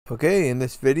Okay, in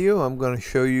this video I'm going to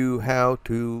show you how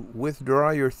to withdraw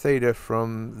your theta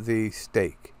from the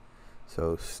stake.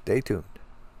 So stay tuned.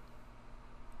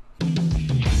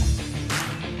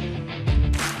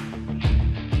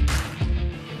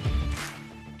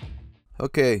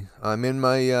 Okay, I'm in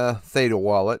my theta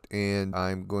wallet and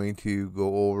I'm going to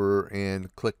go over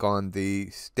and click on the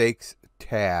stakes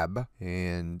tab,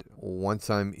 and once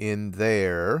I'm in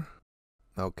there,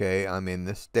 okay, I'm in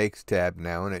the stakes tab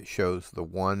now, and it shows the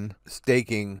one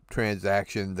staking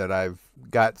transaction that I've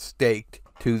got staked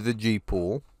to the G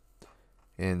pool.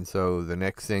 And so the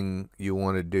next thing you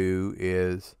want to do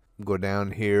is go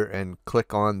down here and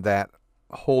click on that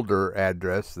holder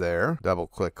address there. Double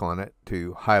click on it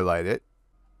to highlight it.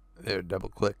 There, double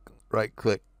click, right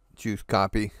click, choose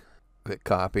copy, click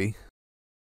copy.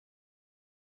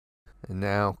 And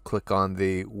now click on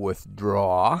the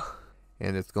withdraw.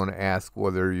 And it's going to ask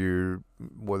whether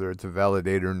it's a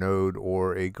validator node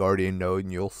or a guardian node,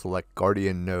 and you'll select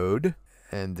guardian node,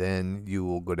 and then you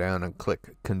will go down and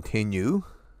click continue,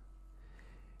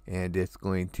 and it's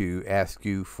going to ask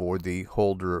you for the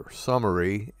holder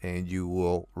summary, and you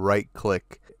will right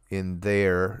click in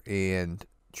there and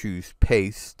choose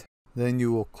paste. Then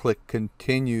you will click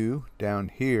continue down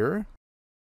here.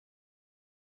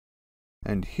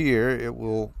 And here it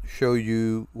will show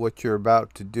you what you're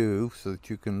about to do so that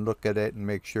you can look at it and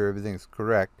make sure everything's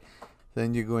correct.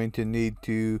 Then you're going to need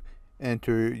to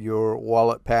enter your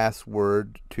wallet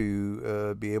password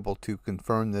to be able to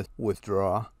confirm this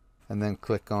withdraw, and then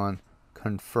click on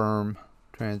confirm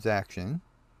transaction.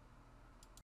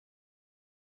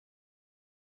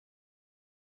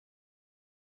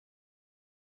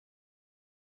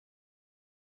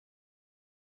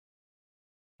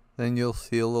 Then you'll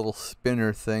see a little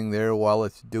spinner thing there while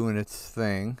it's doing its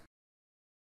thing.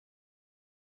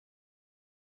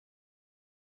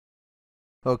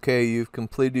 Okay, you've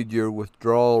completed your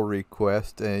withdrawal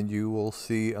request, and you will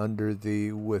see under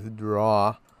the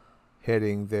withdraw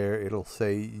heading there, it'll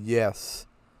say yes.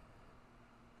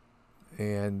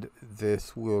 And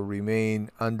this will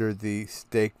remain under the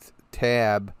staked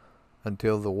tab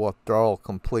until the withdrawal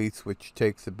completes, which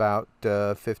takes about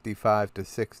 55 to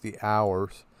 60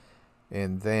 hours.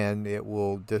 And then it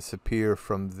will disappear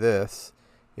from this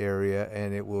area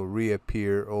and it will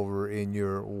reappear over in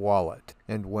your wallet.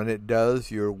 And when it does,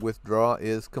 your withdrawal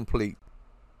is complete.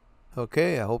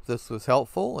 Okay, I hope this was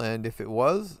helpful, and if it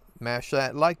was, mash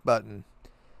that like button.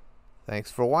 Thanks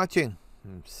for watching,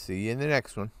 and see you in the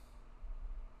next one.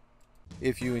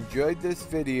 If you enjoyed this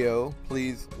video,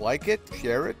 please like it,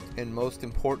 share it, and most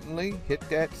importantly, hit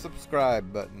that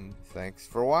subscribe button. Thanks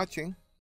for watching.